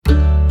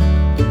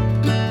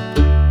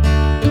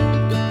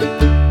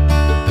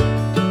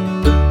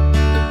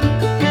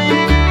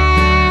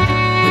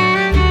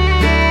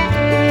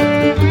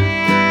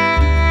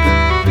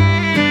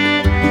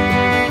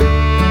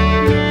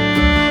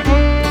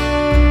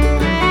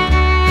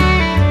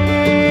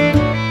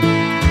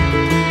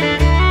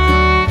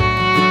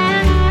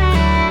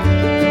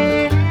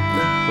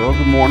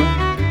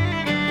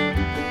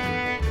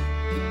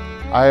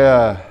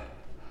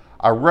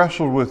I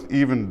wrestled with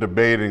even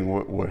debating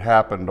what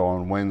happened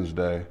on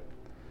Wednesday,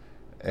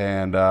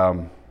 and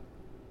I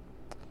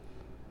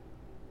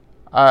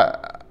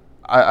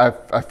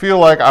feel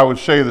like I would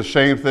say the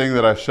same thing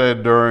that I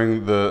said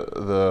during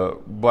the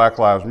Black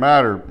Lives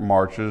Matter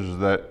marches,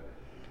 that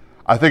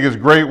I think it's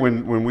great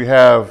when we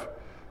have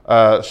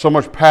so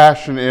much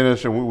passion in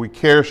us and we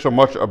care so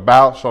much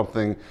about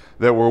something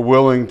that we're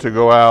willing to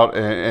go out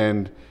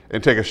and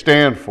take a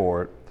stand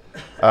for it.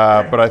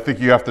 But I think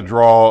you have to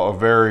draw a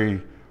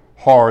very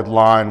hard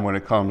line when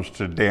it comes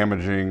to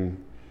damaging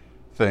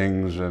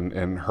things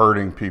and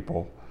hurting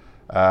people.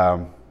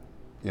 I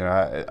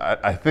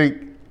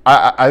think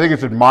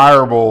it's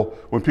admirable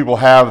when people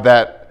have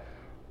that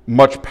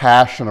much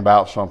passion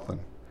about something.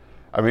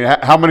 I mean,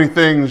 how many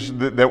things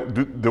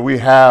that we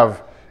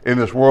have in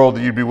this world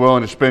that you'd be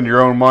willing to spend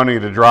your own money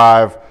to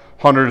drive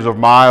hundreds of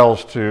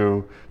miles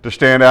to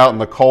stand out in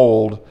the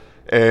cold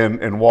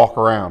and walk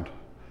around?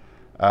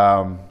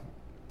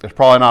 There's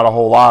probably not a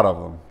whole lot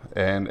of them.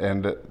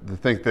 And to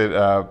think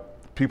that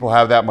people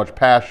have that much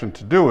passion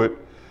to do it,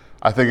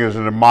 I think is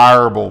an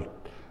admirable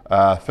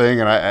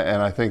thing. And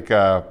I think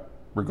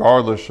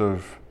regardless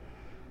of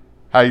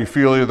how you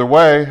feel either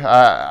way,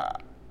 I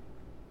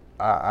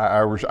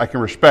can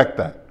respect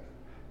that.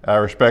 I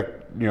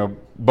respect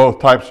both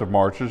types of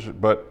marches,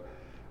 but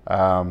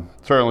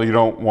certainly you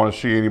don't want to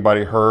see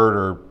anybody hurt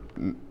or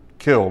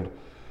killed.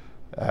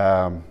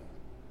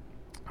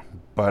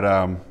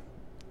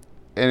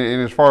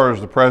 And as far as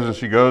the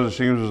presidency goes, it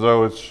seems as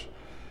though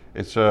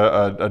it's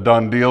a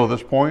done deal at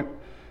this point.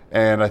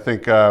 And I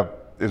think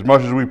as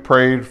much as we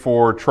prayed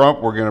for Trump,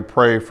 we're going to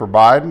pray for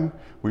Biden.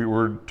 We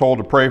were told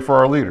to pray for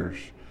our leaders.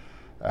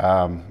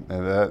 And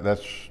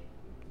that's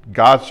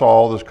God saw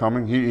all this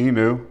coming. He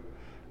knew.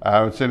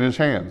 It's in His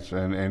hands,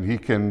 and He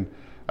can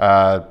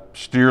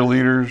steer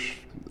leaders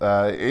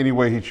any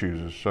way He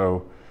chooses.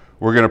 So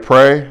we're going to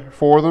pray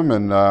for them,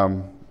 and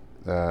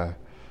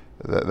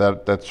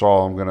that's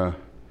all I'm going to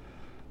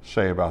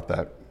say about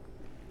that.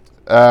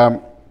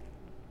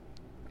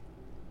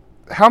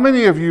 How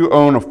many of you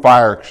own a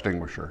fire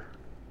extinguisher?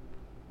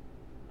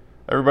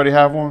 Everybody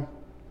have one?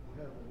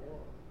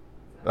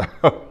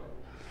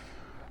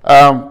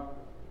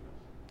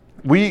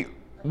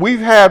 We've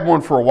had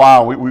one for a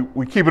while.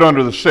 We keep it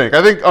under the sink.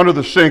 I think under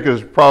the sink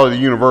is probably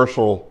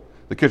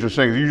the kitchen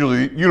sink is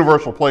usually the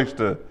universal place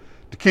to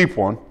keep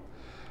one.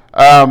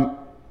 And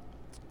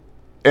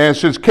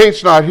since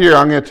Kate's not here,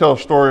 I'm going to tell a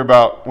story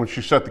about when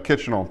she set the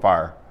kitchen on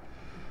fire.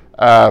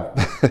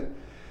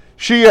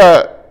 She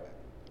was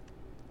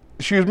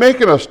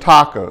making us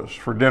tacos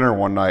for dinner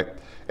one night,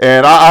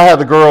 and I had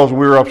the girls, and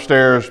we were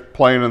upstairs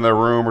playing in their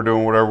room or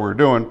doing whatever we were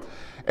doing,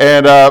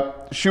 and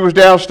she was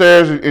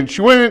downstairs, and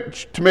she went in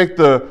to make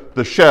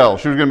the shell.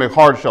 She was going to make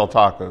hard shell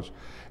tacos,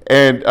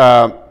 and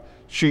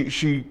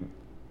she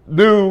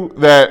knew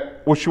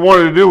that what she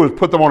wanted to do was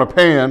put them on a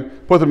pan,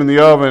 put them in the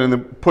oven, and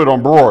then put it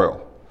on broil.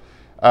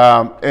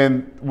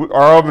 And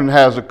our oven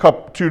has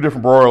two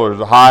different broilers,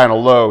 a high and a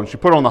low, and she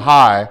put on the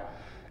high,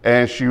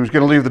 and she was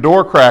going to leave the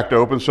door cracked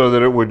open so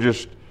that it would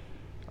just,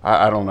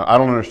 I don't know, I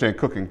don't understand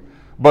cooking.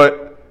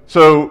 But,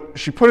 so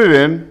she put it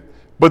in,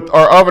 but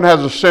our oven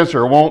has a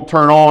sensor. It won't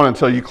turn on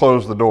until you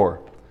close the door.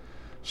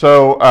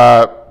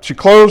 So she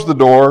closed the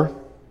door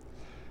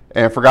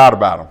and forgot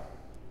about them.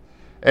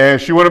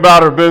 And she went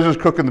about her business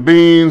cooking the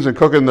beans and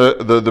cooking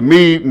the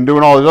meat and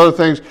doing all these other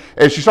things,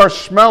 and she starts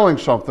smelling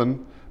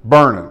something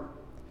burning.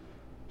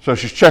 So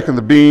she's checking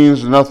the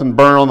beans, and nothing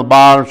burning on the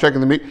bottom, checking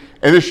the meat.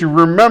 And then she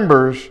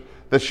remembers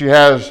that she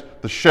has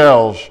the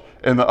shells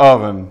in the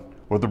oven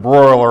with the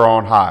broiler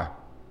on high.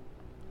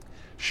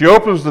 She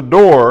opens the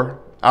door.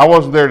 I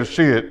wasn't there to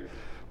see it,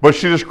 but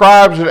she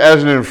describes it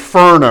as an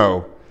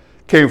inferno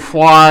came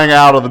flying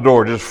out of the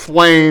door. Just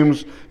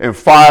flames and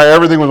fire.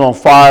 Everything was on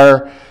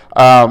fire.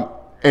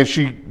 And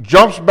she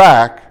jumps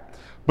back,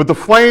 but the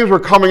flames were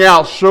coming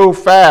out so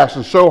fast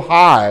and so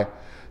high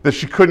that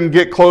she couldn't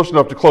get close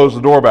enough to close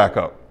the door back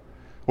up,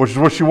 which is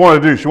what she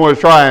wanted to do. She wanted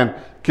to try and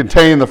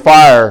contain the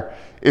fire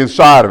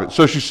inside of it.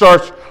 So she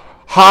starts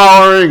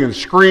hollering and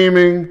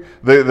screaming.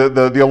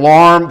 The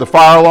alarm, the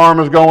fire alarm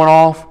is going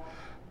off.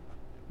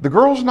 The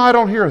girls and I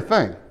don't hear a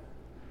thing.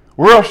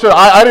 We're upstairs.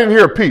 I didn't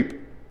hear a peep.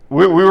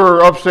 We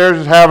were upstairs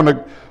just having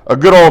a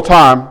good old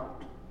time.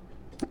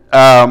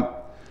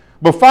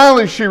 But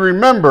finally she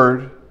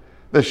remembered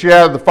that she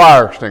had the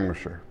fire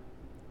extinguisher.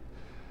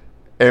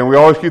 And we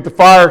always keep the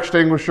fire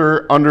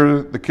extinguisher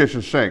under the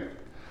kitchen sink.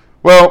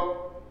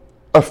 Well,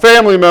 a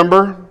family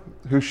member,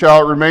 who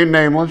shall remain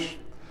nameless,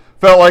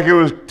 felt like it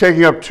was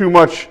taking up too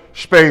much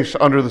space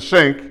under the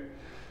sink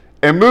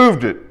and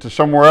moved it to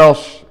somewhere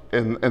else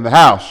in the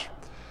house.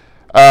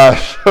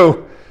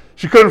 So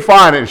she couldn't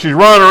find it. And she's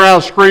running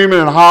around screaming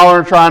and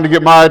hollering, trying to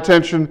get my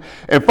attention.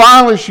 And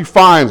finally she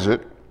finds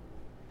it.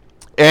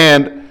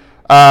 And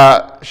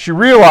she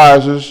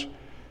realizes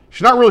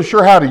she's not really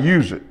sure how to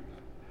use it.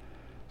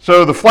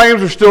 So the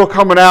flames are still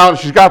coming out, and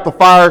she's got the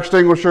fire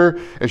extinguisher,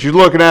 and she's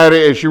looking at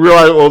it, and she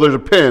realizes, there's a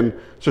pin.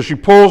 So she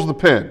pulls the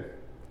pin,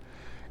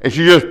 and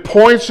she just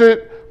points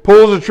it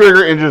pulls the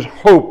trigger and just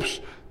hopes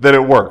that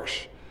it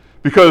works.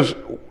 Because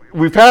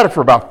we've had it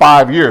for about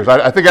 5 years.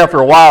 I think after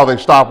a while they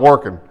stopped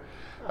working.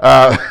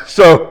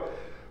 So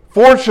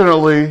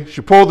fortunately,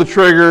 she pulled the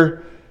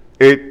trigger.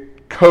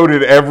 It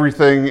coated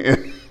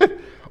everything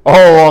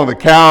all along the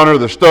counter,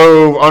 the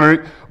stove,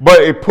 underneath,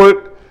 but it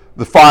put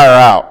the fire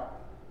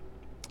out.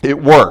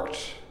 It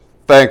worked,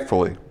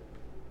 thankfully.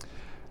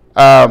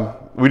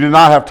 We did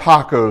not have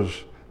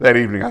tacos that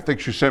evening. I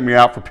think she sent me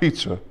out for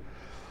pizza.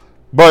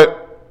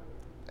 But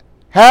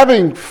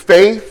having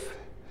faith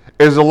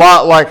is a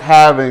lot like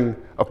having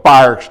a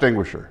fire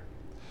extinguisher.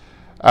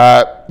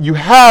 You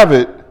have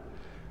it,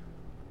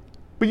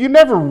 but you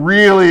never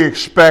really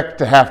expect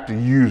to have to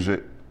use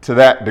it to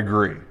that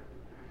degree,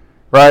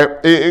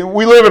 right?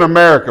 We live in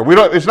America.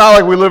 It's not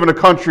like we live in a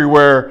country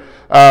where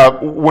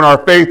when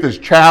our faith is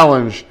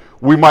challenged,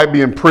 we might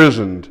be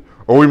imprisoned,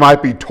 or we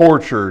might be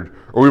tortured,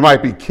 or we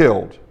might be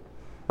killed,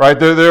 right?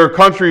 There are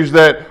countries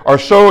that are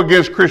so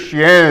against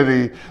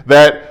Christianity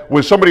that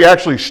when somebody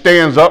actually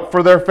stands up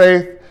for their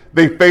faith,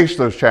 they face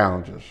those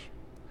challenges.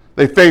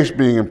 They face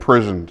being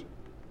imprisoned.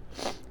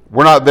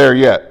 We're not there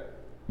yet,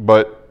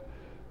 but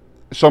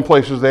some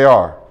places they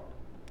are.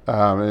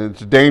 And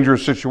it's a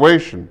dangerous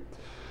situation.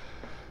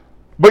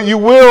 But you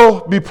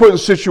will be put in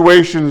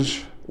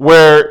situations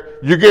where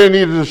you're going to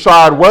need to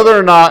decide whether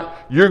or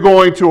not you're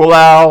going to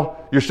allow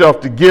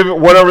yourself to give it,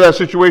 whatever that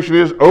situation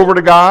is, over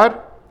to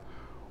God,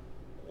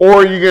 or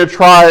are you going to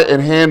try and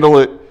handle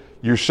it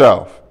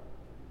yourself?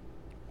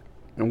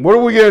 And what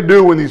are we going to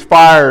do when these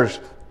fires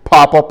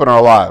pop up in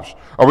our lives?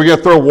 Are we going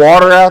to throw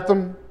water at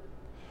them?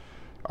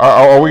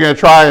 Are we going to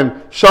try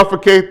and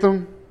suffocate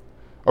them?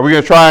 Are we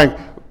going to try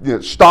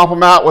and stomp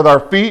them out with our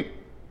feet?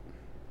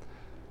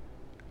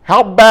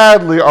 How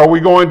badly are we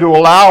going to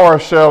allow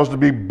ourselves to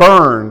be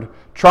burned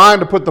trying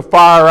to put the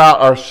fire out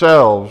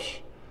ourselves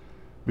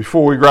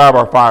before we grab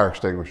our fire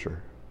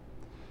extinguisher,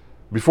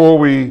 before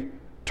we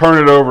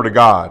turn it over to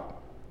God?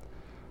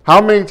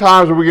 How many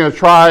times are we going to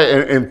try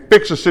and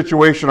fix a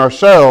situation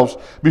ourselves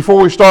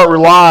before we start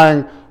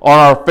relying on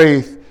our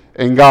faith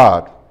in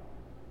God?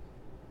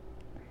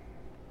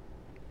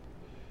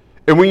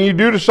 And when you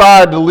do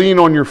decide to lean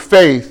on your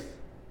faith,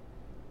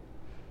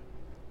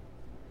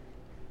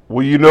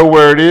 will you know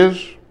where it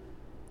is?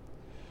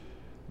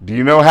 Do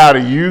you know how to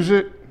use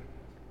it?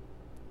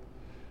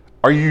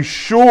 Are you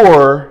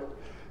sure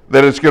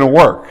that it's going to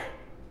work?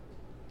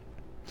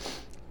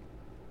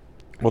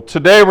 Well,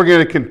 today we're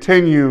going to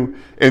continue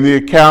in the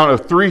account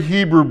of 3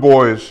 Hebrew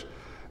boys,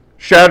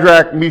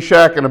 Shadrach,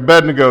 Meshach, and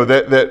Abednego,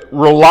 that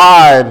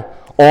relied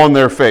on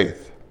their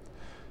faith.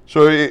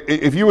 So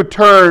if you would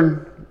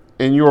turn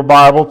in your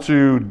Bible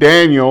to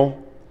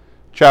Daniel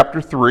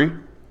chapter 3,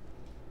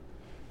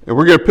 and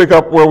we're going to pick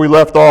up where we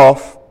left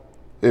off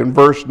in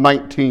verse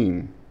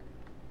 19.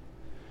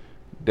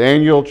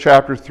 Daniel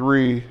chapter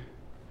 3,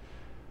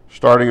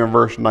 starting in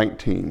verse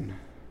 19.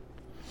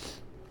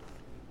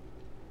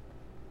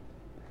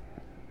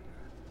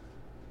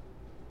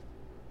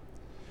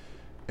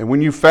 And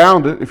when you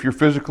found it, if you're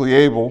physically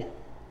able,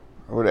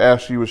 I would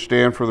ask you to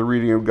stand for the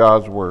reading of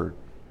God's Word.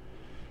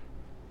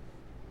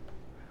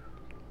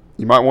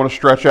 You might want to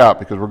stretch out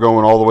because we're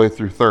going all the way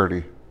through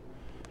 30.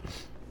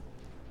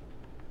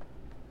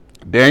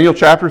 Daniel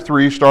chapter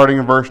 3, starting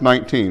in verse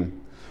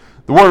 19.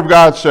 The Word of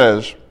God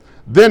says,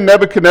 "Then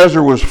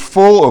Nebuchadnezzar was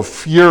full of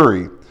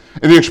fury,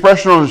 and the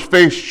expression on his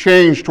face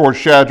changed toward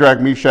Shadrach,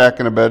 Meshach,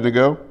 and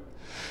Abednego.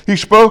 He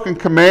spoke and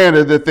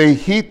commanded that they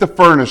heat the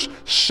furnace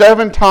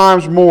 7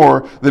 times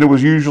more than it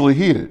was usually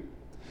heated.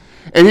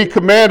 And he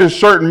commanded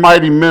certain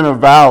mighty men of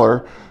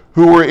valor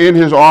who were in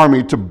his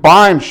army to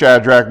bind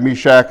Shadrach,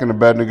 Meshach, and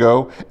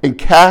Abednego and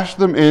cast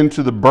them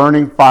into the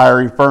burning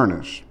fiery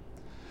furnace.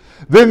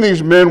 Then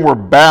these men were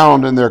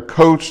bound in their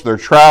coats, their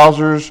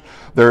trousers,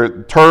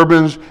 their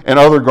turbans, and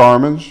other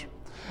garments.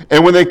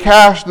 And when they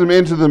cast them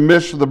into the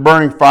midst of the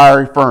burning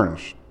fiery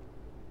furnace.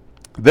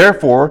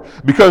 Therefore,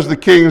 because the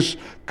king's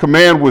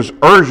command was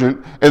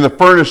urgent and the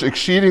furnace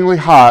exceedingly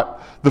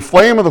hot, the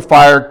flame of the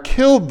fire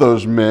killed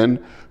those men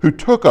who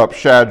took up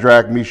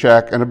Shadrach,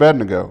 Meshach, and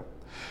Abednego.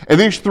 And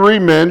these 3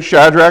 men,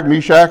 Shadrach,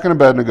 Meshach, and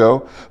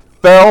Abednego,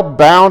 fell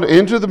bound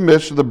into the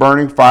midst of the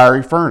burning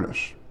fiery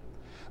furnace.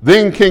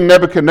 Then King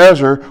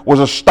Nebuchadnezzar was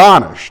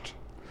astonished,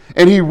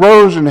 and he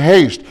rose in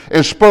haste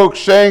and spoke,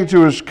 saying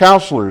to his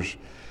counselors,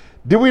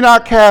 'Did we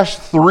not cast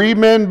 3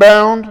 men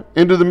bound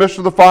into the midst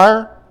of the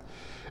fire?'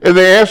 And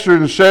they answered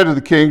and said to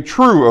the king,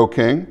 'True, O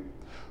king.'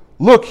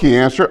 'Look,' he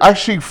answered, 'I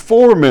see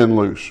 4 men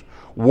loose,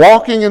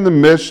 walking in the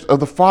midst of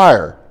the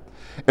fire,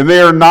 and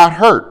they are not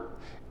hurt.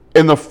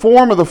 And the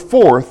form of the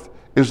 4th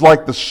is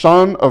like the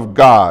Son of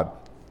God.'"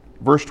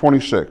 Verse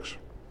 26.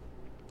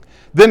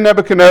 Then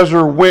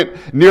Nebuchadnezzar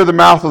went near the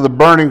mouth of the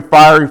burning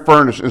fiery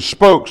furnace and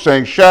spoke,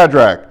 saying,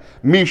 "Shadrach,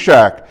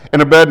 Meshach,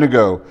 and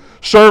Abednego,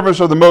 servants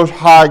of the Most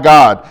High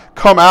God,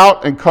 come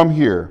out and come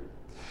here."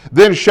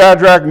 Then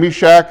Shadrach,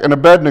 Meshach, and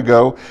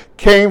Abednego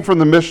came from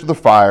the midst of the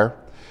fire,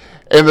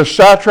 and the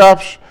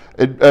satraps,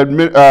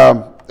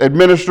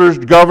 administrators,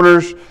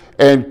 governors,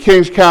 and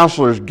king's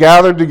counselors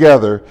gathered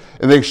together,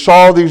 and they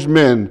saw these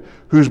men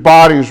whose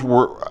bodies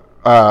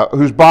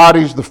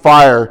the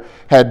fire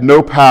had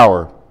no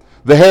power.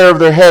 The hair of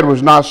their head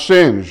was not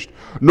singed,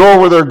 nor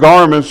were their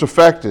garments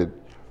affected,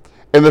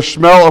 and the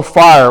smell of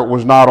fire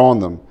was not on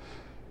them.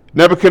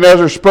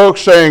 Nebuchadnezzar spoke,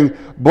 saying,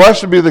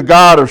 "Blessed be the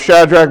God of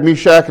Shadrach,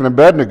 Meshach, and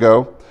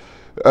Abednego,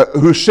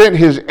 who sent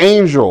his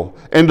angel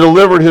and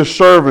delivered his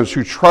servants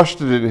who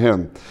trusted in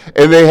him.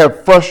 And they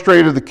have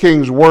frustrated the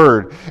king's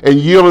word and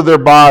yielded their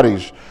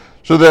bodies,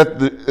 so that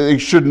they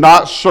should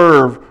not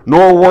serve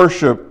nor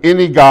worship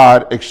any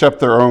god except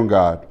their own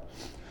God.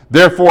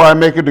 Therefore I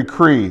make a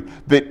decree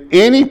that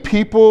any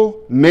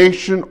people,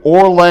 nation,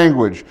 or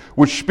language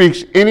which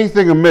speaks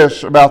anything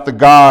amiss about the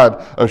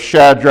God of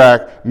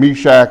Shadrach,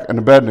 Meshach, and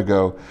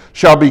Abednego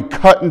shall be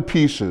cut in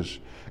pieces,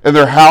 and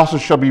their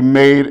houses shall be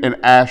made an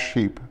ash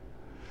heap,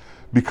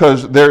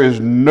 because there is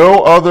no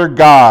other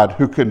God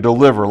who can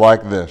deliver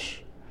like this."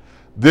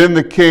 Then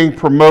the king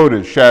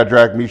promoted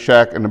Shadrach,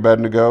 Meshach, and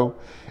Abednego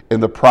in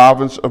the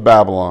province of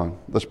Babylon.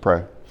 Let's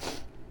pray.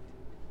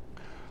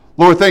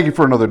 Lord, thank you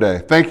for another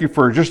day. Thank you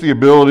for just the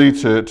ability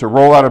to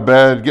roll out of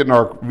bed, get in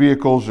our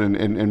vehicles,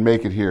 and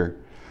make it here.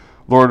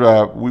 Lord,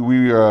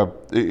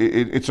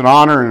 it's an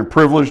honor and a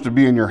privilege to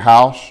be in your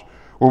house,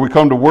 where we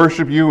come to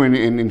worship you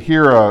and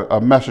hear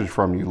a message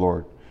from you,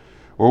 Lord.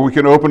 Where we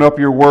can open up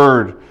your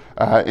word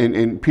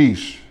in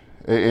peace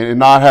and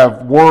not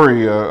have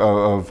worry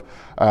of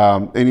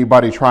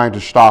anybody trying to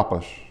stop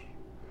us.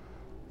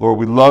 Lord,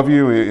 we love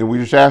you, and we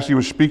just ask you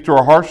to speak to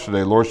our hearts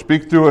today. Lord,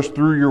 speak through us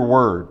through your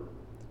word.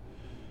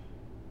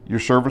 Your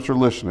servants are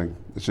listening.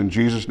 It's in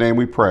Jesus' name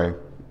we pray.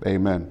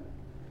 Amen.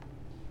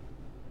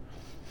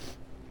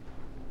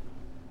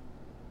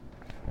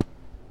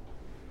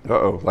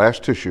 Uh-oh,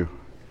 last tissue.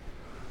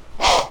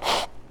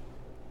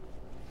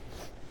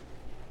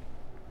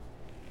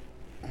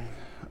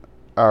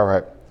 All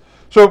right.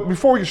 So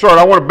before we get started,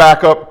 I want to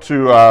back up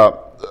to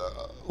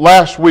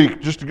last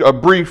week, just a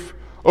brief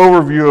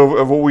overview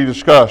of what we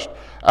discussed.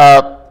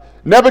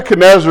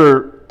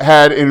 Nebuchadnezzar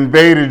had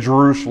invaded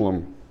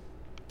Jerusalem.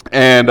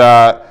 And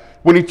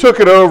when he took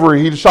it over,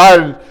 he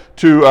decided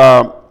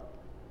to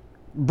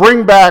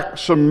bring back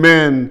some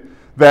men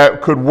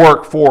that could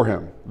work for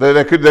him,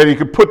 that he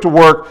could put to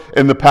work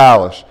in the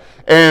palace.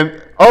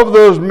 And of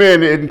those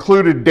men, it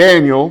included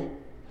Daniel,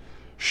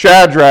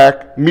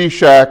 Shadrach,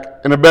 Meshach,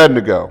 and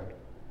Abednego.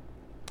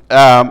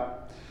 And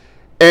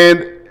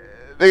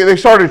they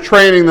started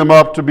training them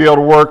up to be able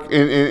to work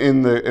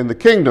in the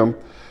kingdom.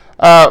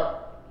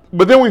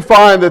 But then we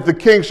find that the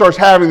king starts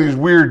having these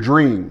weird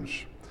dreams.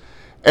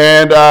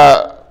 And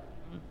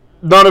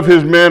none of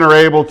his men are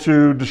able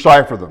to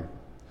decipher them.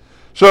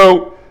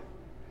 So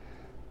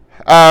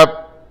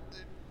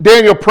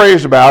Daniel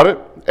prays about it,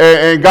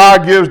 and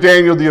God gives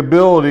Daniel the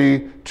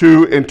ability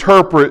to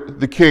interpret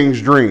the king's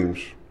dreams.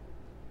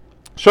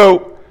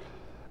 So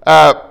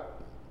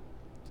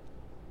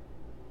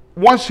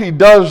once he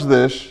does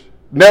this,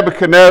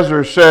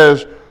 Nebuchadnezzar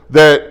says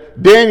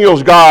that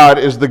Daniel's God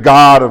is the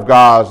God of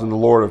gods and the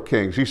Lord of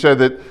kings. He said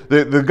that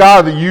the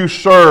God that you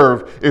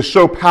serve is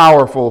so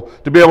powerful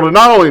to be able to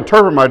not only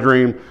interpret my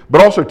dream,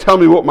 but also tell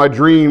me what my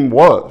dream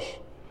was.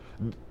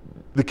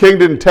 The king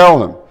didn't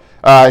tell him.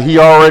 He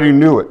already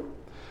knew it.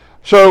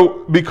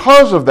 So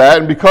because of that,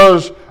 and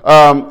because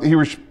he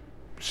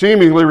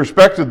seemingly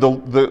respected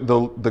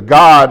the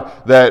God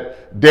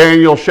that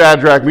Daniel,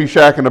 Shadrach,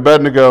 Meshach, and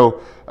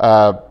Abednego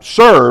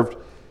served,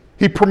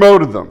 he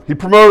promoted them. He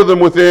promoted them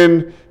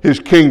within his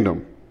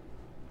kingdom.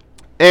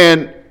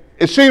 And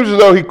it seems as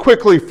though he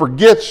quickly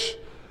forgets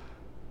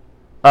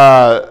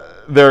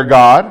their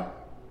God,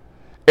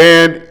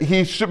 and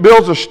he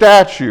builds a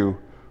statue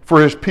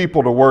for his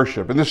people to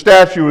worship. And the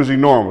statue is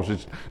enormous.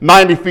 It's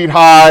 90 feet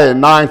high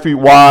and 9 feet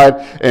wide,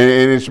 and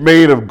it's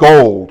made of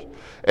gold.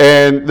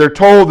 And they're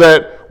told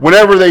that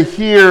whenever they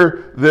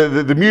hear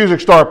the music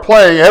start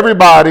playing,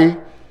 everybody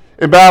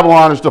in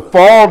Babylon is to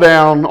fall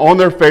down on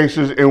their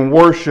faces and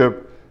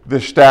worship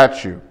this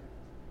statue.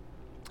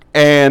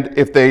 And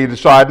if they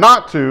decide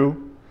not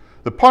to,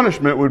 the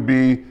punishment would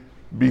be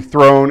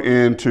thrown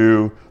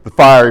into the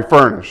fiery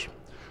furnace.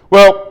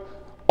 Well,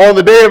 on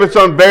the day of its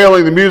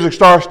unveiling, the music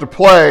starts to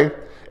play,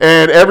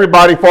 and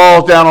everybody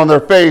falls down on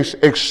their face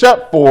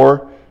except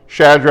for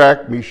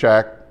Shadrach,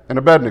 Meshach, and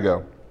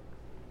Abednego.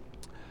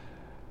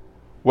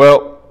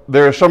 Well,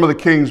 there are some of the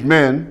king's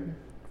men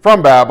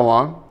from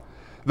Babylon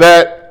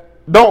that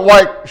don't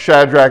like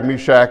Shadrach,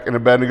 Meshach, and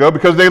Abednego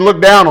because they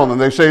look down on them.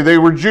 They say they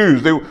were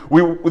Jews. They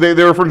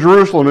were from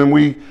Jerusalem, and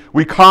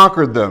we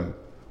conquered them.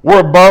 We're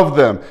above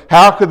them.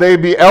 How could they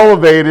be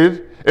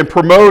elevated and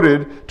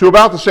promoted to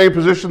about the same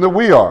position that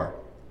we are?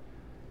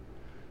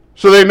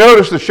 So they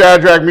noticed that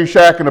Shadrach,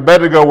 Meshach, and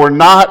Abednego were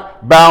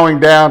not bowing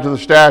down to the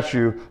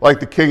statue like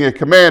the king had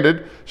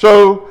commanded.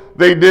 So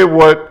they did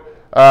what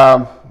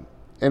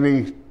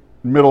any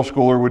middle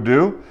schooler would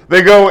do.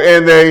 They go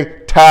and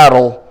they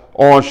tattle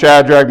on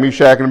Shadrach,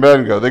 Meshach, and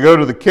Abednego. They go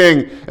to the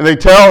king and they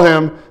tell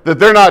him that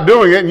they're not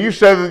doing it, and you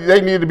said that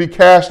they need to be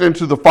cast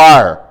into the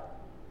fire.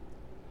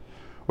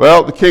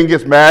 Well, the king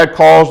gets mad,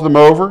 calls them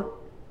over.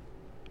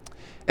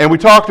 And we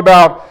talked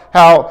about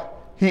how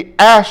he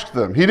asked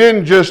them. He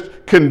didn't just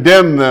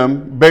condemn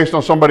them based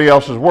on somebody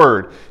else's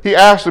word. He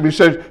asked them, he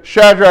said,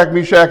 Shadrach,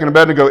 Meshach, and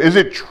Abednego, is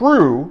it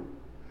true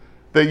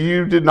that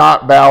you did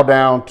not bow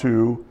down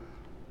to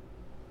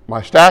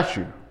my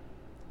statue?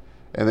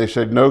 And they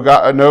said, no,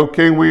 God, no,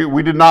 king,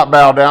 we did not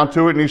bow down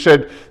to it. And he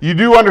said, you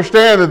do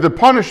understand that the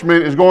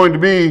punishment is going to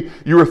be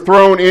you were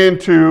thrown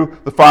into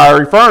the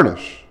fiery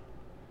furnace.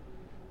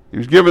 He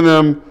was giving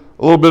them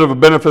a little bit of a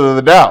benefit of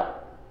the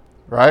doubt,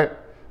 right?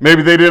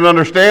 Maybe they didn't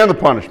understand the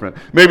punishment.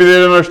 Maybe they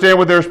didn't understand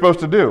what they were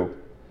supposed to do.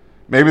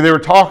 Maybe they were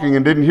talking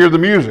and didn't hear the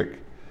music.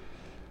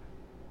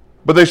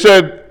 But they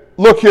said,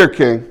 look here,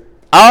 king,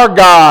 our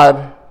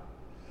God,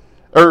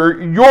 or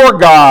your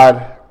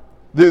God,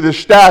 the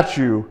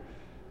statue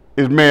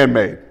is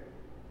man-made.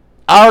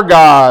 Our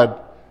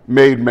God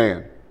made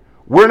man.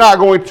 We're not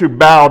going to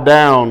bow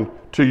down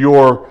to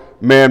your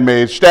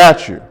man-made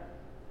statue.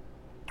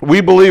 We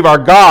believe our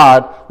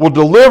God will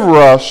deliver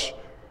us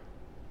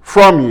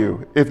from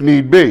you if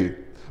need be.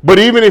 But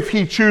even if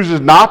he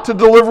chooses not to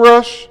deliver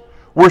us,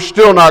 we're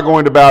still not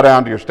going to bow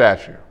down to your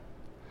statue.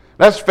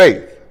 That's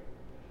faith.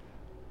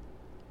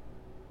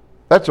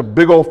 That's a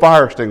big old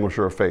fire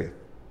extinguisher of faith.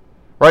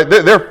 Right?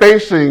 They're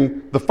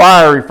facing the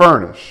fiery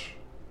furnace.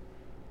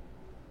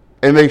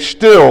 And they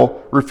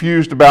still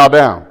refuse to bow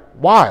down.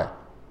 Why?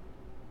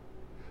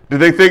 Did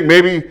they think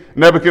maybe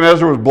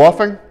Nebuchadnezzar was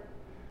bluffing?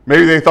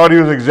 Maybe they thought he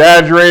was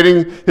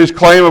exaggerating his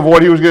claim of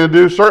what he was going to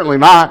do? Certainly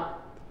not.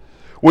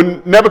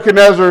 When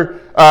Nebuchadnezzar,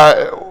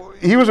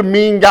 he was a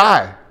mean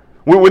guy.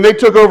 When they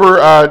took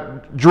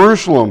over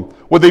Jerusalem,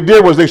 what they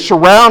did was they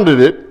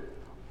surrounded it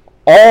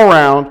all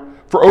around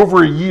for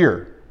over a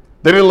year.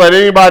 They didn't let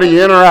anybody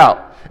in or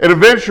out. And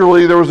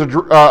eventually there was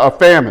a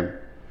famine.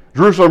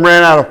 Jerusalem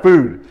ran out of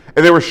food,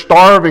 and they were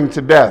starving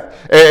to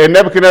death. And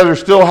Nebuchadnezzar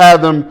still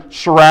had them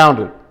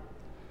surrounded.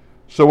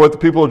 So what the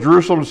people of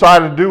Jerusalem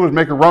decided to do was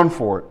make a run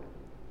for it.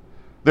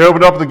 They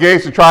opened up the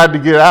gates and tried to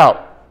get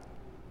out.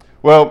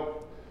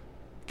 Well,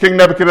 King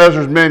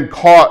Nebuchadnezzar's men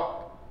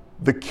caught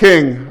the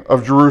king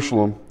of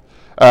Jerusalem,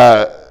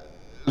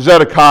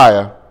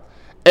 Zedekiah,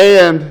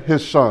 and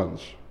his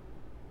sons.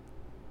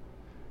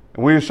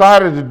 And what he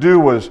decided to do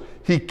was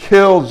he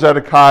killed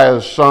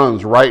Zedekiah's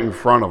sons right in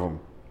front of him.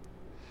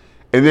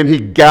 And then he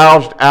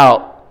gouged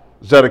out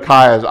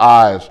Zedekiah's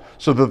eyes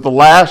so that the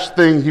last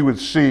thing he would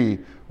see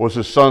was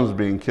his sons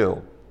being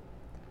killed.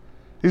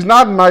 He's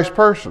not a nice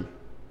person.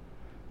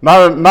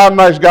 Not a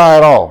nice guy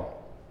at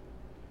all.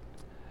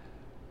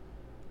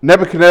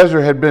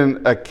 Nebuchadnezzar had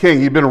been a king.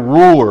 He'd been a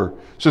ruler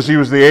since he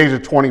was the age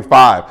of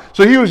 25.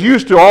 So he was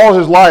used to all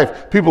his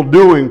life people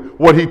doing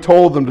what he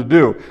told them to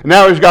do. And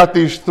now he's got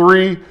these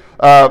three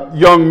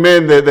young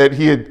men that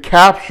he had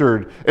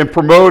captured and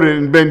promoted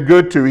and been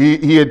good to.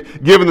 He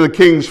had given the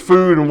king's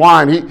food and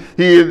wine.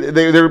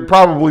 They were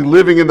probably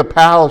living in the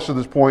palace at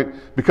this point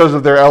because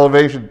of their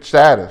elevation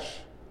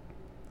status.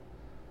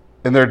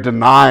 And they're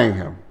denying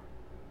him.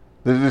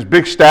 There's this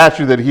big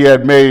statue that he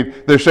had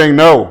made. They're saying,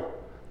 no,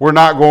 we're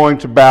not going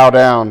to bow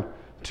down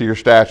to your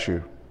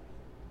statue.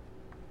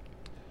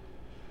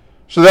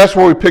 So that's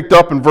where we picked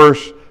up in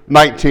verse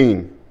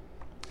 19.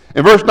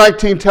 And verse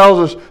 19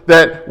 tells us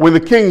that when the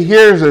king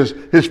hears this,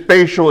 his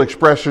facial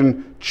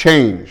expression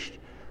changed.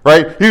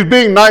 Right? He was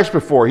being nice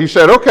before. He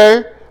said,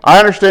 okay, I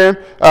understand.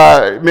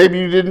 Maybe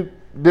you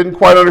didn't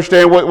quite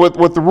understand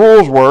what the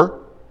rules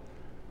were.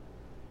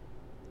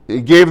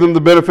 He gave them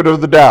the benefit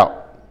of the doubt.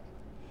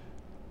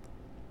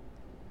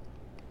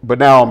 But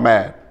now I'm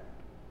mad.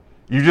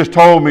 You just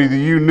told me that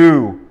you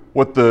knew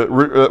what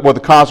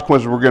the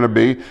consequences were going to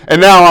be. And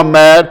now I'm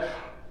mad.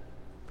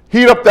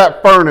 Heat up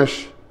that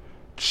furnace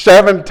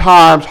 7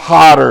 times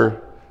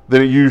hotter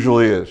than it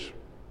usually is.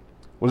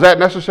 Was that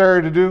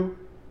necessary to do?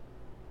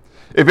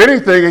 If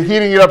anything,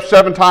 heating it up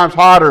 7 times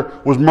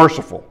hotter was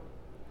merciful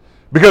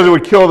because it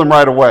would kill them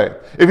right away.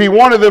 If he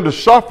wanted them to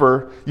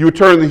suffer, you would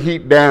turn the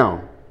heat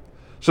down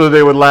so that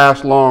they would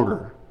last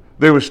longer.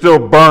 They would still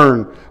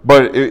burn,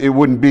 but it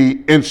wouldn't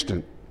be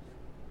instant.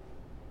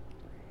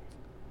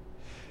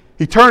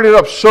 He turned it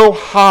up so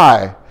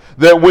high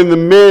that when the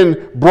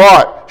men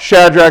brought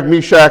Shadrach,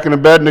 Meshach, and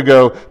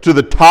Abednego to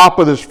the top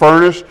of this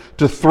furnace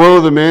to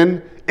throw them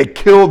in, it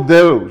killed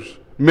those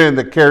men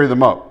that carried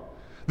them up.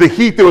 The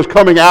heat that was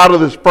coming out of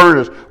this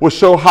furnace was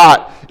so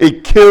hot,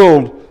 it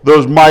killed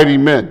those mighty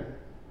men.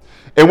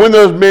 And when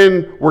those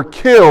men were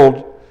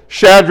killed,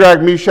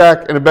 Shadrach,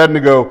 Meshach, and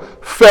Abednego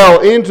fell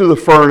into the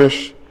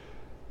furnace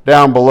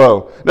down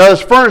below. Now,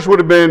 this furnace would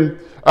have been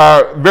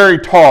very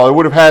tall. It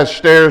would have had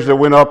stairs that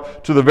went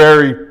up to the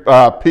very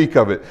peak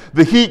of it.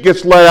 The heat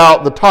gets let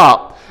out the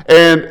top,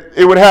 and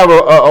it would have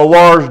a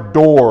large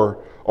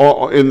door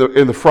in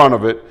the front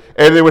of it,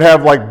 and they would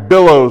have like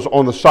billows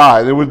on the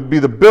side. It would be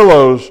the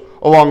billows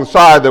along the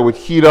side that would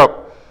heat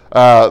up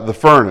the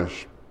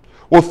furnace.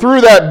 Well,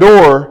 through that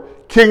door,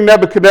 King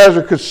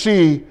Nebuchadnezzar could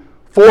see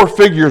 4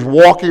 figures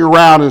walking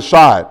around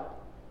inside.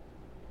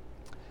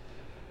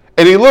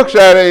 And he looks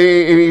at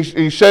it and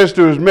he says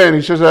to his men,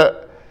 he says,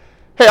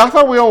 hey, I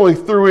thought we only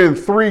threw in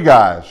 3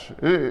 guys.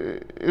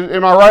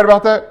 Am I right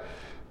about that?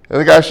 And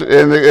the guy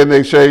and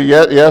they say,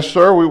 yes,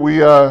 sir.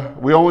 We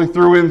only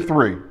threw in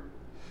 3.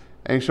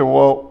 And he said,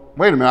 well,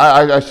 wait a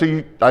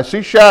minute. I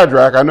see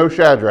Shadrach. I know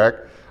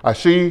Shadrach. I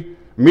see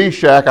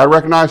Meshach. I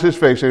recognize his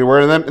face anywhere.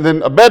 And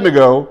then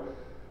Abednego.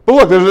 But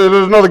look,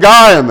 there's another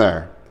guy in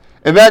there.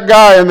 And that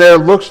guy in there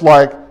looks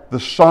like the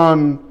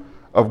Son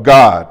of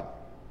God.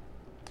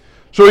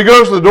 So he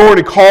goes to the door and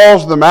he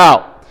calls them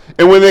out.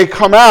 And when they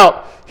come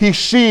out, he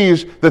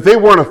sees that they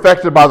weren't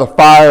affected by the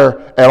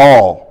fire at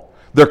all.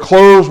 Their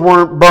clothes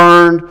weren't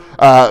burned.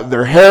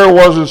 Their hair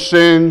wasn't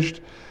singed.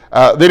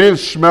 They didn't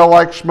smell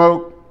like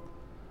smoke.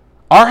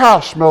 Our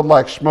house smelled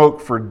like smoke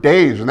for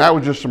days, and that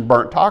was just some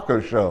burnt taco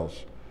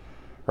shells,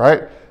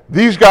 right?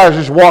 These guys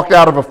just walked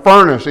out of a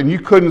furnace, and you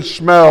couldn't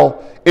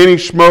smell any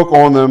smoke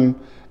on them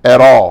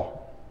at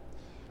all.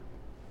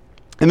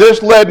 And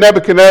this led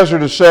Nebuchadnezzar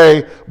to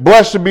say,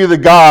 blessed be the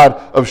God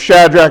of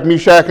Shadrach,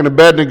 Meshach, and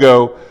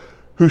Abednego,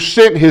 who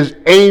sent his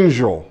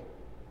angel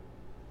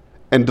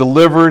and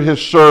delivered his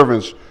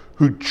servants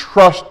who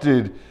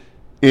trusted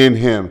in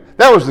him.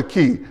 That was the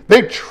key.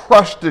 They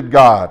trusted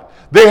God.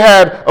 They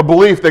had a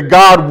belief that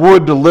God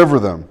would deliver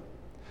them.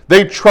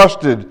 They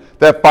trusted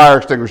that fire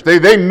extinguisher.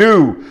 They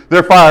knew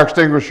their fire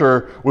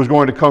extinguisher was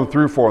going to come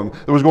through for them.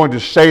 It was going to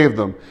save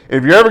them.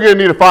 And if you're ever going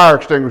to need a fire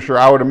extinguisher,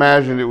 I would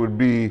imagine it would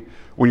be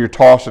when you're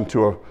tossed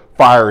into a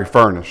fiery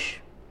furnace.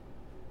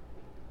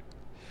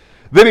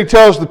 Then he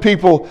tells the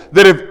people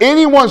that if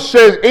anyone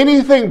says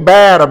anything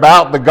bad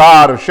about the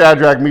God of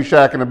Shadrach,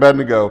 Meshach, and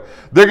Abednego,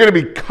 they're going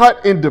to be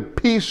cut into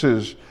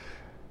pieces,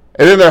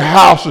 and then their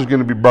house is going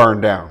to be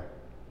burned down.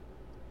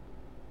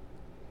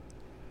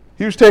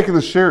 He was taking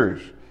this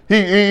serious.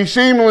 He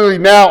seemingly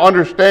now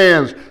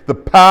understands the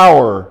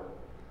power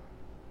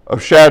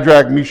of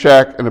Shadrach,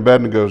 Meshach, and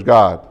Abednego's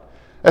God.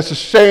 That's the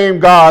same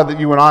God that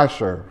you and I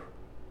serve.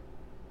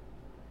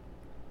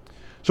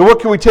 So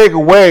what can we take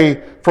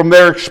away from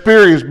their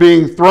experience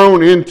being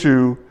thrown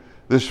into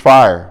this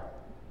fire?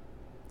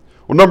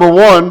 Well, number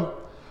one,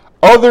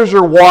 others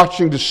are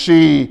watching to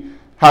see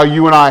how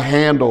you and I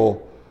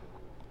handle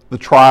the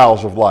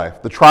trials of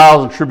life, the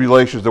trials and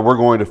tribulations that we're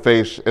going to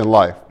face in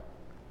life.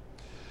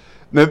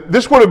 Now,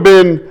 this would have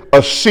been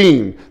a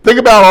scene. Think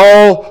about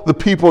all the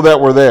people that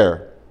were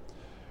there,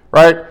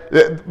 right?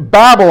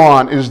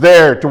 Babylon is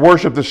there to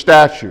worship the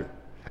statue.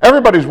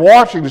 Everybody's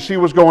watching to see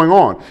what's going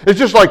on. It's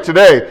just like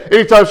today.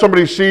 Anytime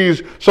somebody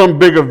sees some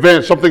big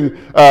event, something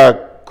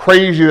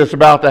crazy that's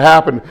about to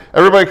happen,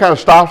 everybody kind of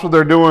stops what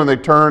they're doing and they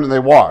turn and they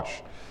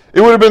watch.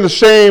 It would have been the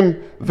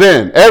same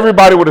then.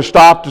 Everybody would have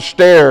stopped to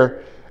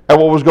stare at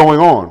what was going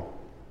on.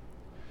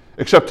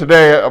 Except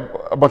today,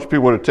 a bunch of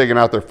people would have taken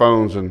out their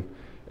phones and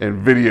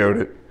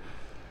videoed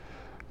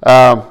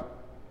it.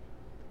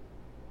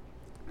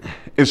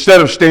 Instead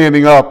of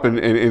standing up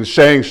and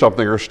saying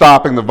something or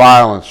stopping the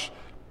violence,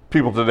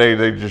 people today,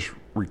 they just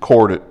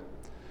record it.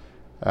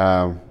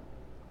 Well,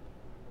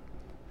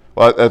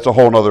 that's a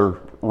whole other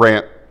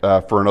rant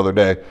for another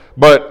day.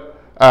 But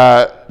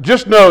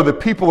just know that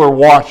people are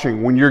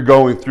watching when you're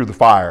going through the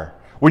fire.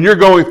 When you're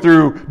going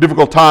through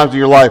difficult times in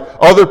your life,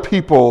 other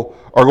people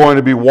are going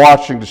to be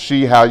watching to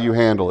see how you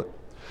handle it.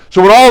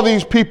 So with all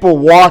these people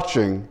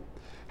watching,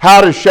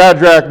 how does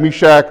Shadrach,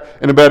 Meshach,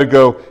 and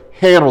Abednego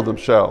handle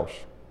themselves?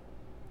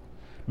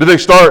 Did they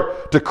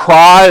start to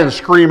cry and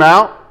scream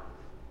out?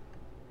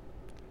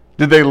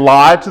 Did they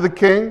lie to the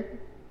king?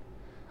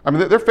 I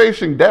mean, they're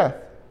facing death.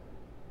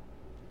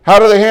 How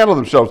do they handle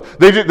themselves?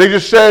 They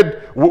just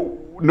said,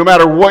 no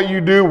matter what you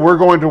do, we're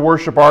going to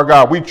worship our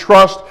God. We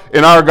trust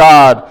in our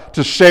God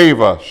to save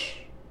us.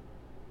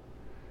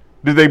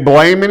 Did they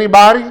blame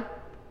anybody?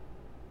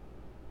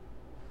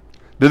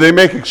 Did they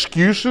make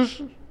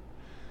excuses?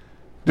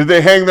 Did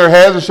they hang their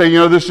heads and say,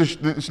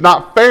 it's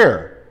not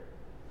fair?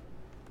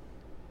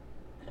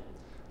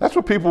 That's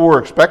what people were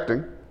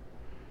expecting,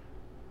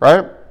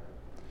 right?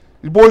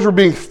 These boys were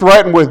being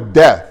threatened with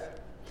death.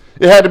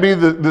 It had to be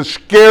the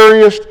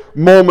scariest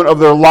moment of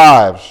their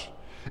lives.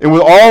 And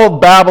with all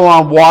of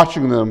Babylon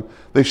watching them,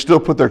 they still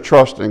put their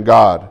trust in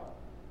God.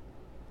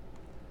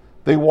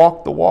 They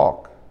walked the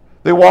walk.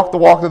 They walked the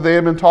walk that they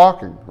had been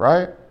talking,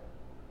 right?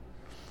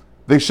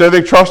 They said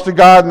they trusted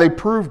God and they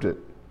proved it.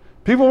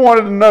 People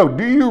wanted to know,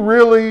 do you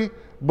really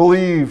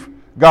believe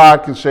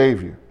God can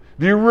save you?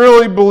 Do you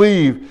really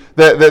believe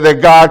that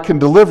God can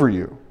deliver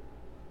you?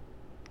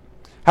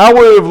 How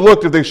would it have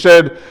looked if they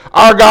said,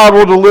 our God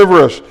will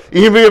deliver us.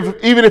 Even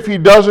if he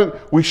doesn't,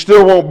 we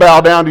still won't bow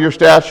down to your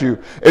statue.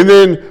 And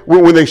then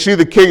when they see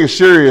the king is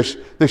serious,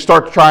 they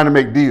start trying to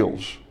make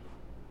deals.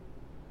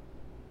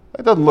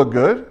 That doesn't look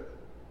good.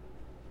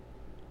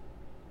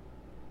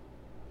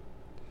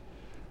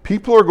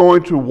 People are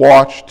going to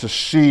watch to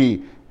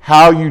see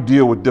how you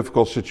deal with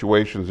difficult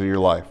situations in your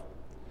life.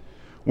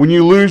 When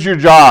you lose your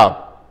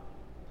job,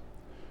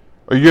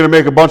 are you going to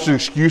make a bunch of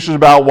excuses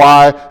about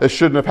why that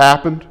shouldn't have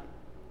happened?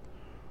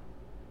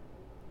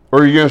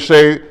 Or are you going to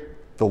say,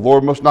 the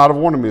Lord must not have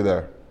wanted me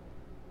there,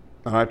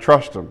 and I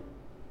trust him?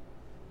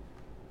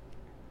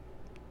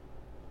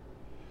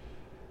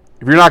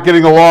 If you're not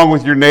getting along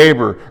with your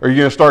neighbor, are you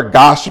going to start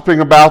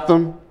gossiping about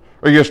them?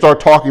 Are you going to start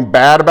talking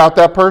bad about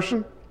that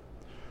person?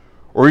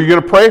 Or are you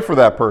going to pray for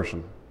that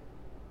person?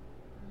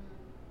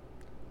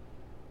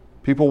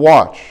 People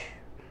watch.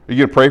 Are you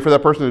going to pray for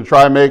that person to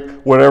try and make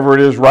whatever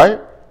it is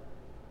right?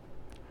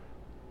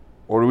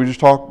 Or do we just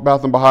talk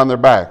about them behind their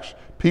backs?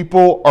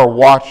 People are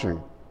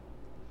watching.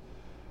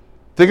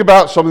 Think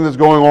about something that's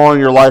going on in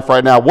your life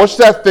right now. What's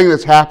that thing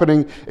that's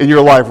happening in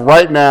your life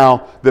right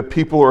now that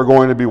people are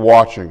going to be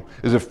watching?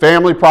 Is it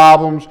family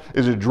problems?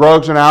 Is it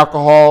drugs and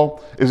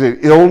alcohol? Is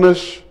it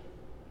illness?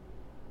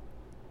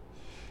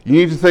 You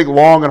need to think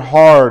long and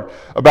hard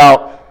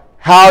about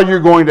how you're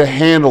going to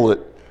handle it,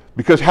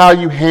 because how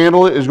you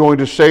handle it is going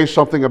to say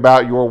something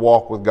about your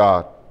walk with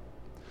God.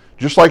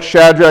 Just like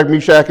Shadrach,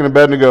 Meshach, and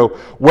Abednego,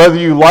 whether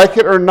you like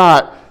it or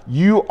not,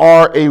 you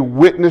are a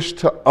witness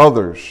to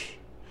others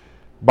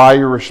by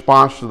your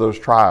response to those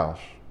trials.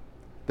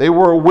 They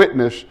were a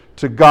witness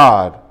to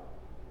God,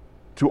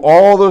 to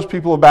all those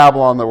people of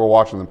Babylon that were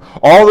watching them,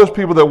 all those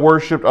people that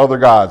worshiped other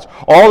gods,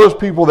 all those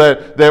people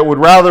that would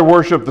rather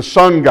worship the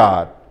sun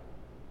god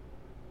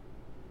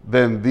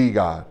than the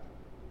God,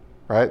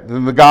 right?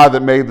 Than the God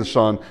that made the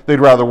sun. They'd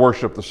rather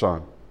worship the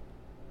sun.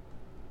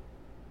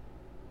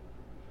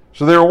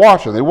 So they were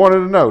watching. They wanted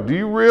to know, do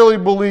you really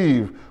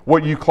believe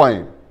what you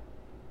claim?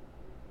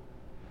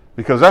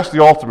 Because that's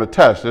the ultimate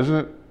test, isn't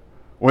it?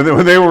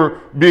 When they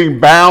were being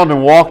bound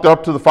and walked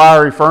up to the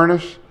fiery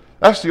furnace,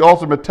 that's the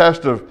ultimate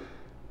test of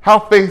how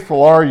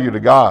faithful are you to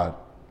God?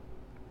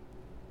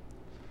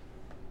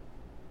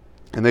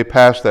 And they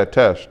passed that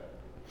test.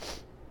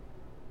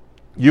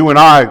 You and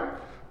I've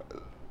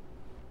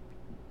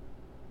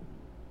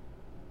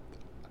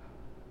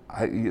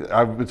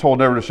been told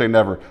never to say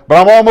never, but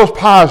I'm almost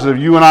positive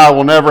you and I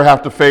will never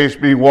have to face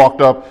being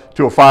walked up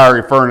to a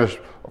fiery furnace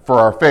for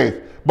our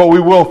faith. But we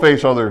will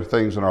face other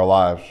things in our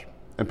lives.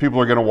 And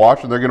people are going to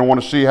watch and they're going to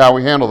want to see how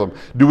we handle them.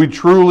 Do we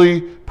truly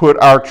put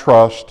our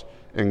trust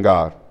in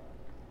God?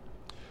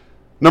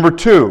 Number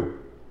 2,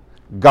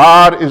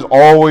 God is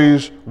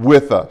always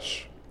with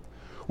us.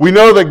 We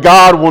know that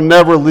God will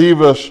never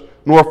leave us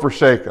nor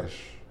forsake us.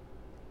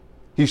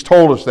 He's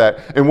told us that.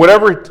 And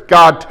whatever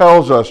God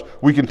tells us,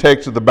 we can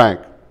take to the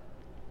bank.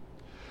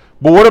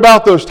 But what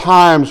about those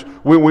times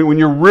when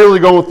you're really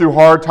going through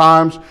hard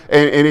times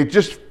and it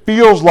just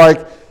feels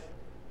like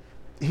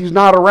He's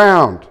not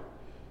around?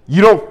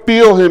 You don't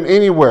feel Him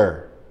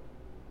anywhere.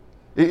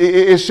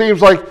 It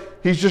seems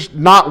like He's just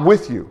not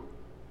with you.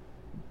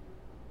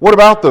 What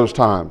about those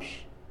times?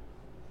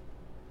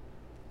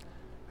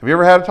 Have you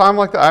ever had a time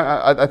like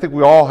that? I think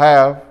we all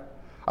have.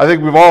 I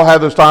think we've all had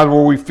those times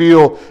where we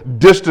feel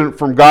distant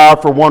from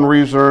God for one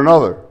reason or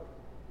another.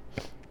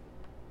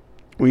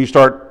 When you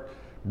start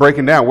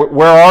breaking down,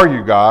 where are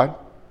you, God?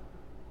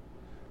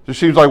 It just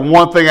seems like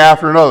one thing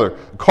after another.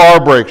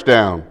 Car breaks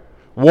down.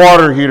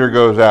 Water heater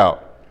goes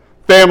out.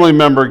 Family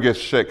member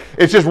gets sick.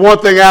 It's just one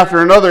thing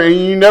after another, and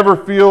you never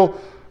feel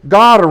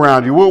God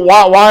around you.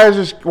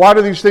 Why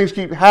do these things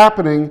keep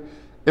happening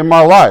in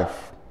my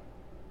life?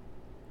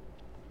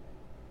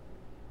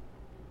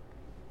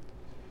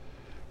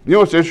 You know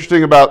what's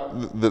interesting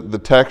about the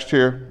text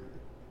here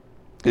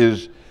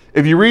is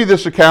if you read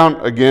this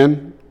account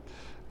again,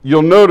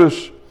 you'll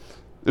notice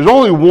there's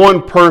only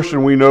one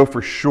person we know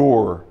for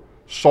sure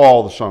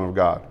saw the Son of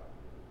God.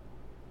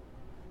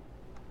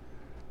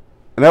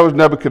 And that was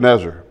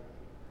Nebuchadnezzar.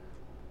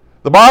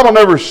 The Bible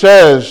never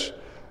says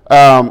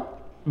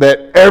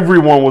that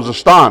everyone was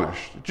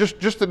astonished.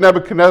 Just that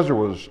Nebuchadnezzar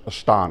was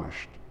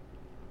astonished.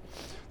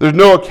 There's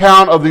no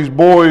account of these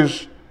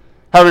boys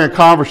having a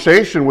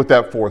conversation with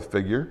that fourth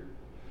figure.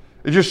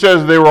 It just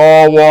says they were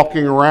all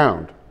walking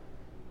around.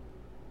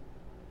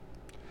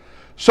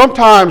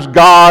 Sometimes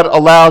God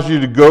allows you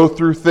to go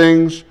through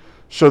things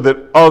so that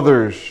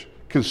others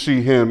can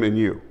see Him in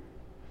you.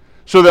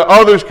 So that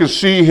others can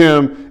see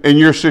Him in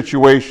your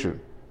situation.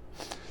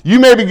 You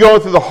may be going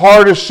through the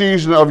hardest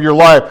season of your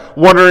life,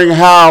 wondering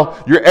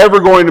how you're ever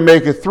going to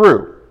make it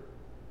through.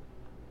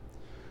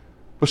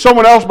 But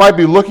someone else might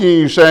be looking at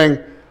you saying,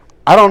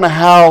 I don't know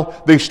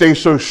how they stay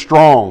so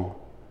strong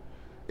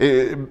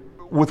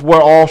with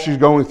what all she's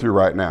going through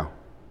right now.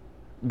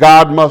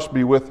 God must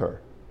be with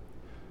her.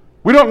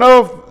 We don't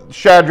know if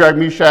Shadrach,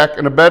 Meshach,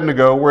 and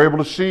Abednego were able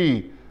to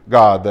see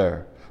God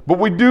there. But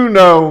we do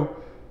know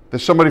that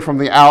somebody from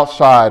the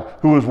outside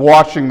who was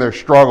watching their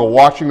struggle,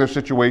 watching their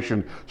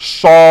situation,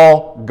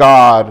 saw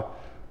God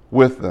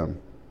with them.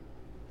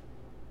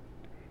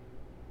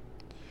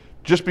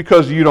 Just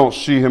because you don't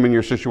see Him in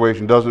your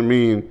situation doesn't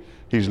mean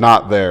He's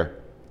not there.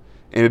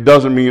 And it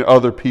doesn't mean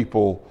other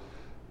people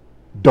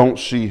don't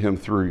see Him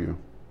through you.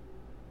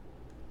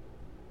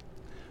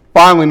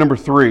 Finally, number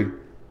 3,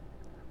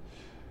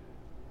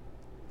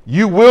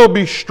 you will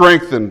be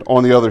strengthened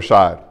on the other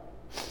side.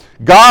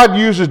 God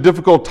uses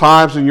difficult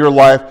times in your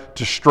life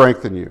to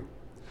strengthen you.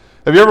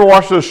 Have you ever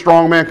watched those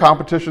strongman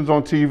competitions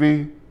on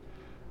TV?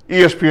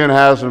 ESPN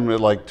has them at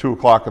like 2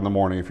 o'clock in the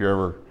morning if you're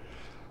ever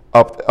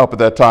up at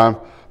that time.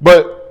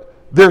 But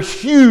they're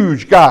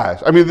huge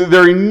guys. I mean,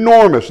 they're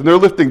enormous, and they're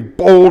lifting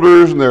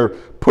boulders, and they're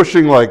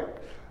pushing like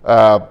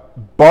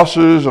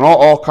buses and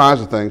all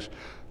kinds of things.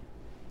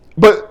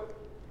 But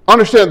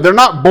understand, they're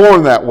not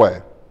born that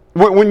way.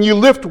 When you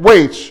lift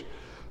weights,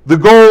 the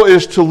goal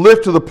is to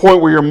lift to the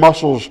point where your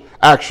muscles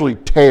actually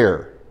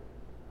tear.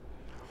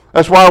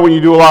 That's why when you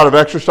do a lot of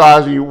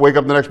exercise and you wake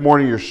up the next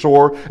morning and you're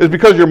sore, it's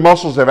because your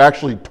muscles have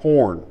actually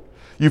torn.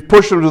 You've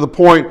pushed them to the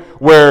point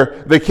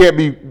where they can't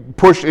be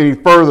pushed any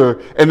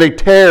further, and they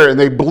tear and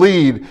they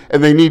bleed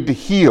and they need to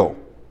heal.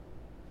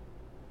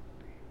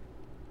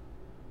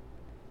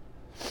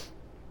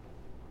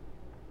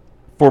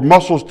 For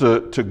muscles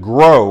to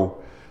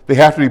grow, they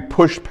have to be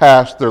pushed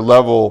past their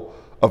level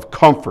of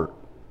comfort.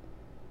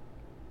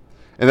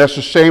 And that's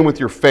the same with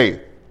your faith.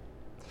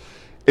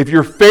 If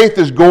your faith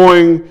is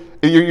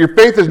your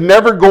faith is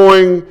never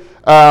going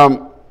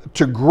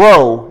to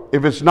grow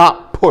if it's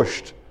not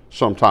pushed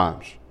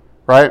sometimes,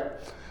 right?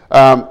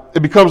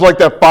 It becomes like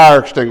that fire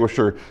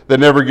extinguisher that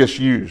never gets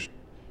used.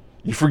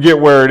 You forget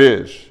where it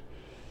is.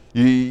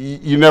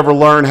 You never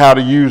learn how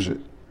to use it.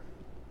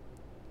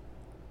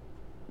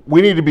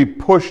 We need to be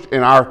pushed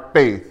in our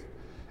faith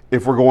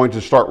if we're going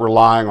to start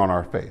relying on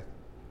our faith.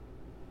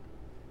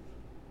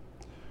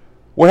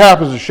 What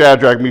happens to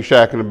Shadrach,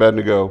 Meshach, and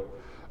Abednego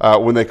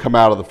when they come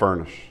out of the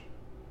furnace?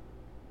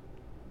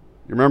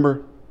 You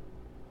remember?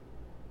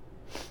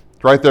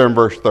 It's right there in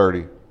verse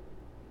 30.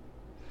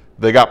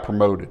 They got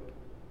promoted.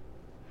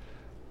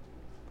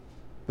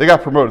 They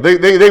got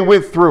promoted. They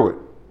went through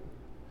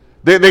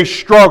it. They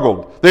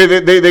struggled.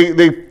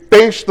 They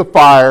faced the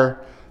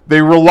fire.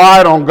 They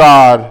relied on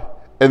God,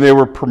 and they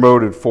were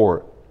promoted for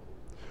it.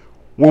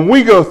 When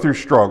we go through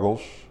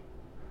struggles,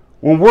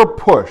 when we're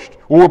pushed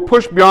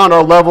beyond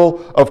our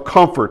level of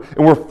comfort,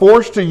 and we're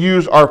forced to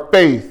use our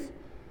faith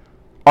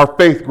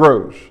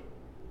grows.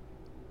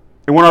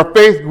 And when our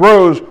faith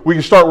grows, we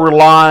can start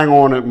relying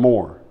on it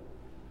more.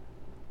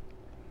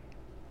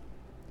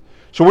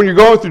 So when you're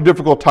going through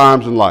difficult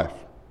times in life,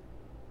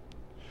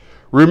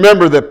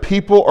 remember that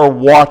people are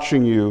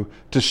watching you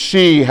to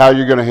see how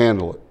you're going to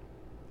handle it.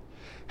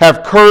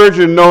 Have courage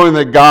in knowing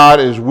that God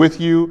is with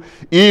you,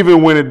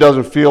 even when it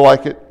doesn't feel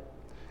like it.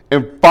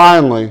 And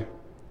finally,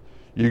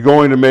 you're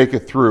going to make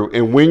it through.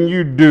 And when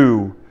you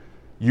do,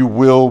 you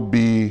will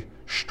be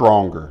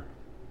stronger.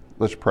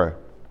 Let's pray.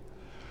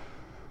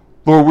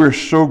 Lord, we're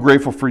so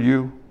grateful for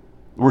you.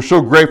 We're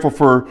so grateful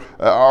for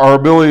our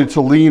ability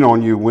to lean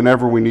on you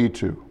whenever we need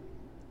to.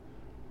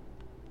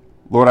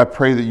 Lord, I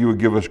pray that you would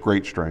give us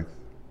great strength,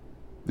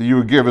 that you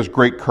would give us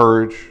great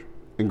courage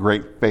and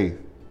great faith,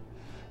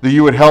 that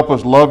you would help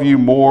us love you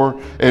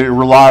more and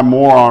rely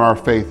more on our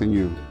faith in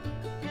you.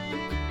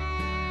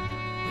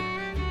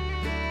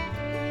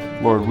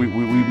 Lord, we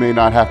may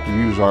not have to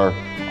use our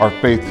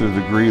faith to the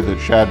degree that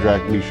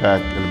Shadrach,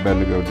 Meshach, and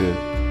Abednego did.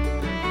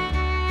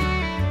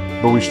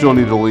 But we still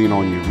need to lean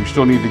on you. We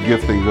still need to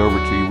give things over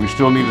to you. We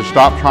still need to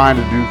stop trying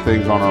to do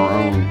things on our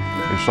own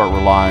and start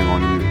relying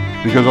on you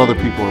because other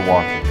people are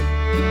watching.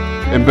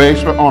 And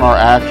based on our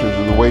actions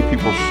and the way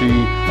people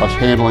see us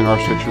handling our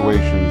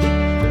situations,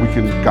 we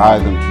can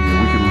guide them to you.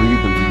 We can lead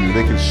them to you.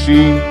 They can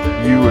see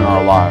you in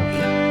our lives.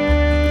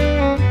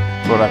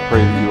 Lord, I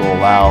pray that you will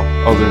allow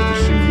others to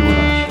see you in